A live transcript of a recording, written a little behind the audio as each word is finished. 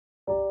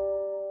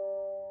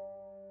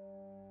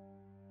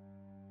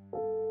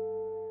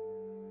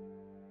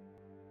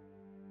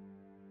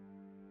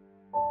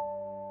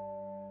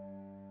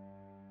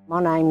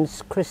My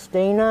name's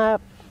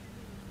Christina.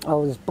 I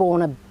was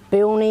born at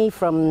Bilney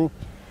from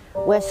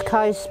West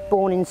Coast,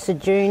 born in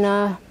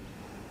Ceduna,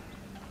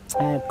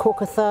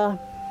 Cookatha.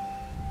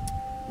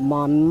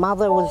 My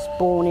mother was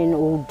born in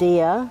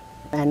Aldea,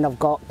 and I've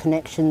got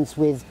connections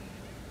with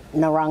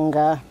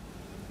Narunga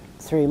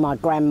through my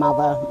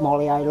grandmother,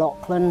 Molly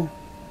O'Loughlin.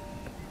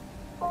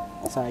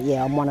 So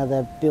yeah, I'm one of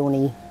the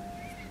Bilney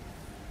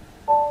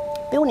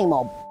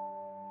mob.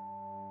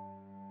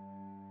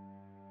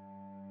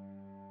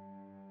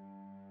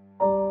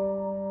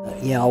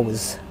 Yeah, I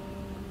was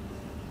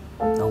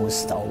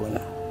stolen.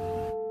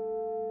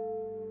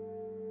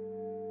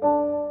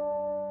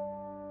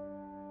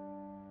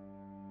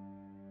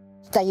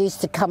 They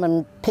used to come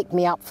and pick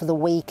me up for the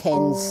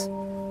weekends.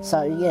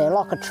 So yeah,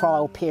 like a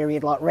trial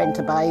period, like rent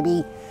a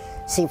baby,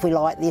 see if we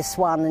like this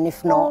one, and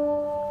if not,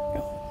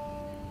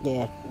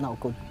 yeah, not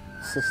a good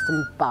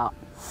system, but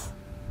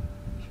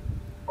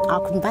I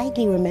can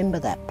vaguely remember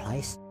that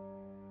place.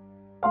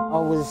 I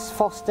was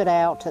fostered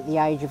out at the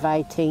age of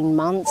 18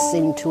 months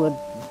into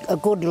a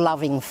good,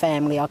 loving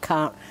family. I've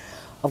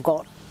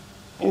got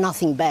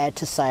nothing bad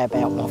to say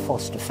about my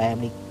foster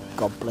family.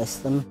 God bless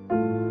them.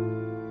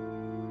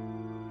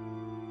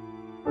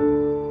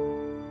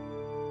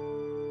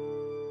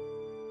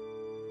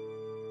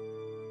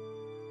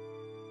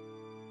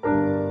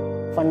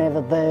 I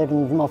never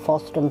burdened my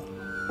foster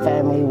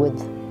family with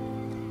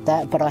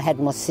that, but I had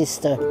my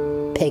sister,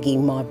 Peggy,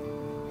 my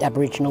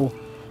Aboriginal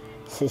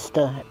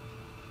sister.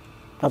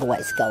 I'd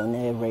always go in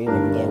her room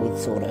and yeah,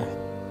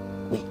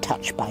 we'd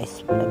touch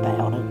base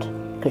about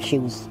it, because she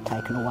was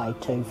taken away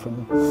too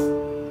from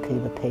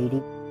Cuba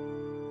PD.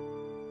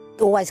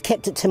 Always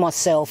kept it to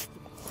myself,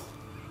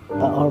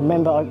 but I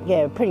remember,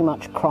 yeah, pretty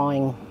much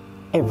crying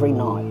every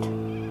night,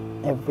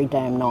 every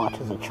damn night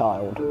as a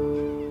child.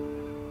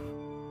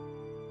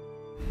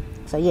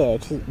 So yeah,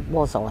 it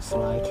was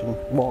isolating.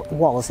 Well, it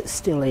was, it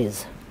still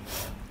is.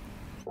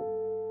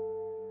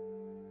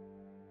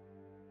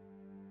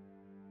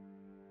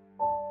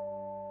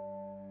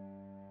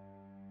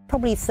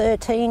 Probably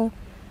 13,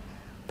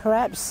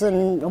 perhaps,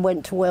 and I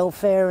went to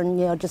welfare, and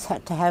yeah, I just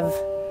had to have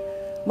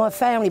my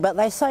family. But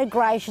they so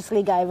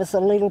graciously gave us a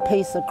little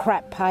piece of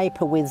crap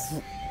paper with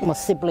my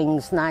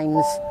siblings'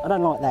 names. I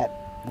don't like that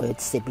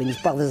word, siblings,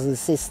 brothers and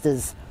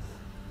sisters,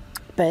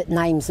 but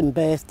names and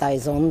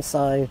birthdays on,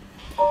 so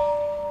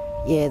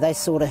yeah, they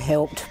sort of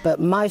helped, but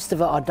most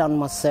of it I'd done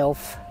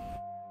myself.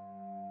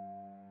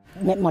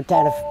 I met my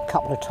dad a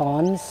couple of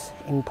times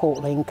in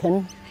Port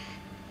Lincoln.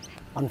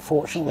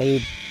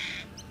 Unfortunately,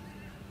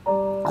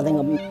 I think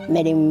I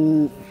met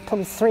him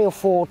probably 3 or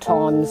 4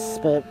 times,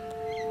 but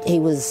he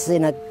was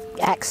in an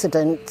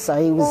accident, so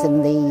he was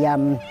in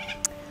the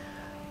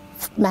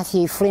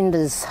Matthew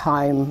Flinders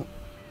home.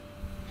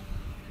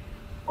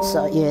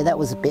 So yeah, that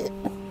was a bit,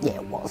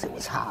 yeah, it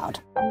was hard.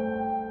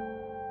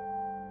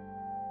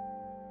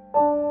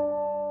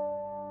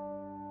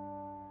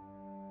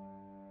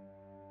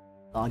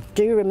 I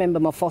do remember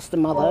my foster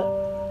mother,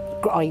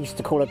 I used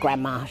to call her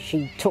Grandma.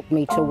 She took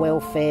me to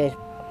welfare.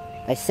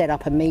 They set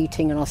up a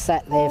meeting and I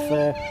sat there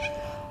for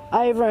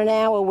over an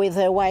hour with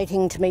her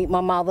waiting to meet my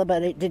mother,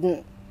 but it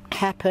didn't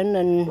happen,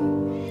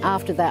 and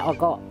after that I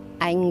got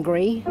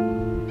angry.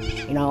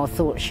 You know, I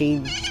thought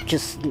she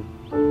just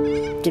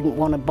didn't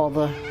want to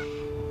bother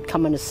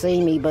coming to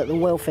see me, but the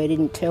welfare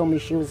didn't tell me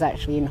she was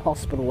actually in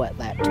hospital at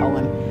that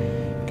time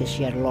because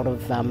she had a lot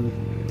of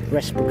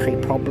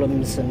respiratory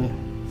problems, and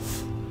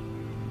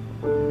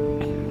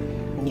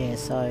yeah,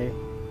 so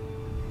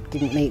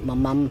didn't meet my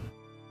mum.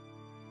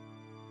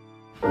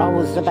 I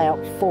was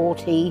about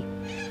 40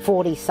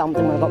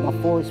 something when I got my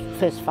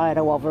first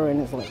photo of her,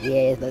 and it's like,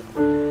 yeah,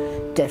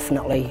 that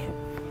definitely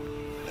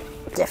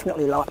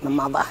like my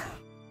mother.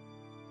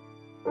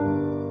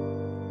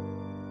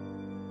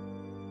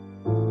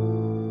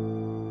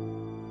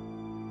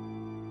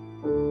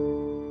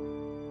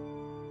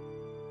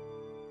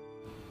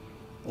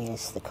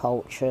 Yes, the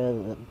culture,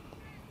 the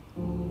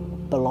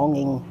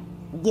belonging.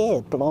 Yeah,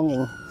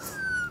 belonging.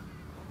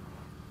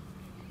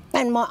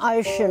 And my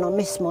ocean, I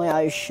miss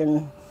my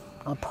ocean.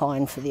 I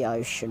pine for the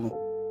ocean.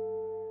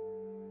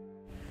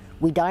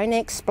 We don't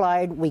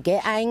explode, we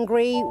get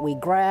angry, we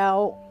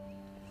growl,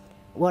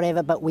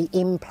 whatever, but we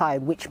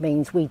implode, which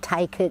means we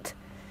take it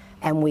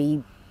and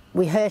we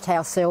hurt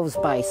ourselves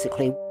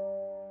basically.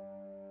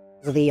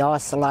 The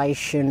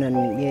isolation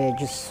and yeah,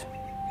 just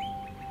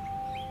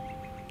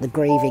the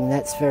grieving,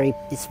 it's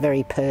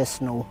very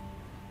personal,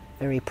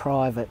 very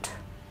private.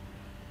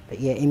 But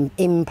yeah,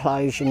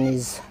 implosion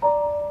is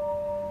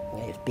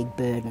it's a big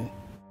burden.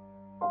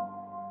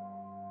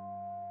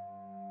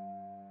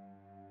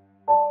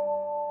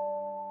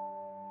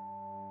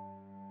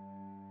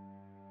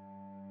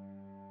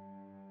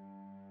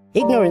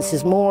 Ignorance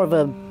is more of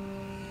a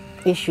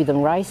issue than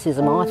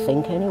racism, I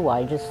think,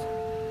 anyway. Just,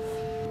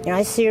 you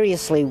know,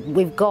 seriously,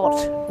 we've got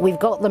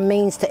the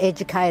means to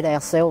educate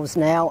ourselves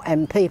now,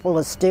 and people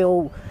they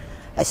still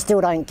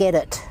don't get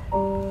it.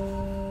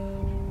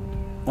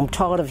 I'm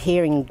tired of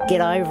hearing, get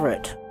over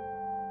it.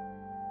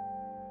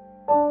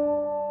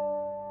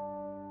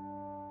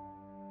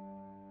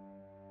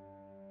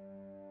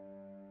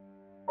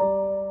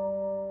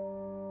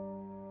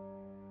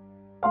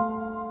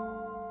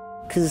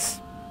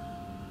 because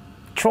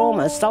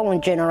trauma,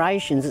 stolen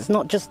generations, it's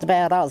not just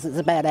about us, it's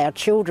about our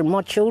children.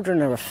 My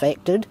children are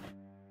affected.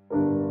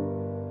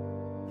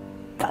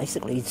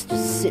 Basically, it's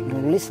just sit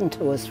and listen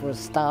to us for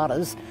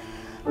starters.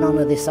 None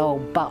of this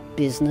old butt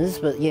business,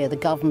 but yeah, the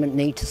government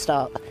need to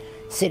start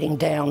sitting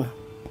down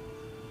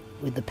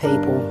with the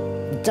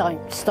people.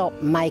 Don't stop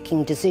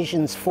making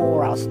decisions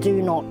for us.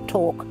 Do not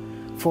talk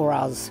for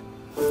us.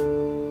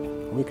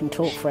 We can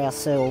talk for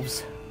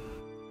ourselves.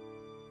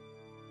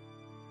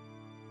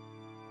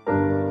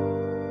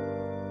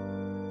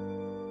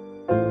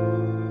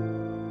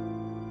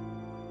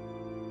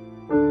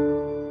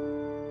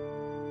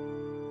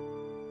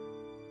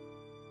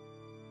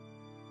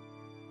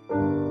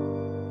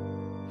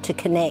 To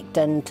connect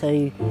and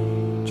to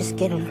just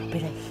get a little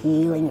bit of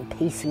healing,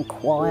 peace and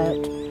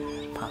quiet,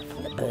 apart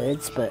from the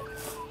birds, but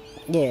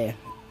yeah.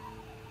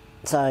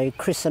 So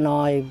Chris and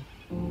I,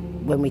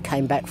 when we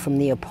came back from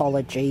the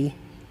apology,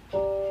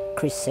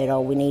 Chris said, oh,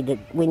 we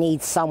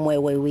need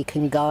somewhere where we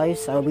can go.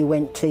 So we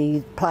went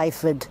to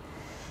Playford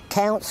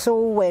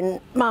Council when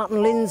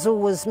Martin Lindsell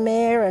was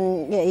mayor,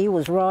 and yeah, he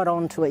was right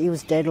on to it. He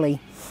was deadly.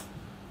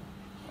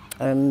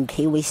 And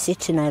here we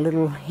sit in our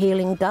little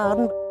healing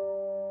garden.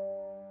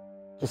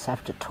 Just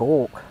have to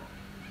talk.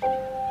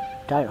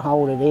 Don't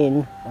hold it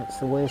in. That's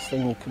the worst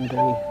thing you can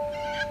do.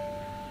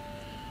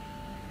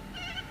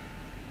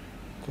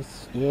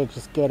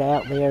 Just get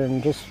out there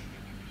and just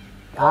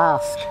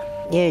ask.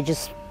 Yeah,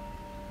 just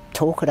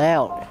talk it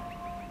out.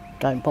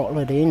 Don't bottle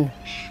it in.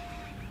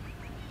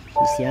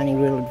 It's the only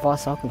real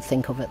advice I can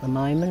think of at the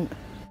moment.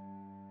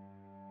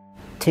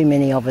 Too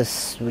many of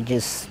us would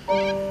just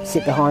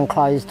sit behind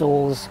closed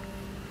doors.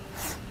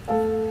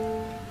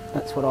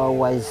 That's what I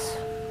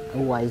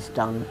always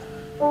done.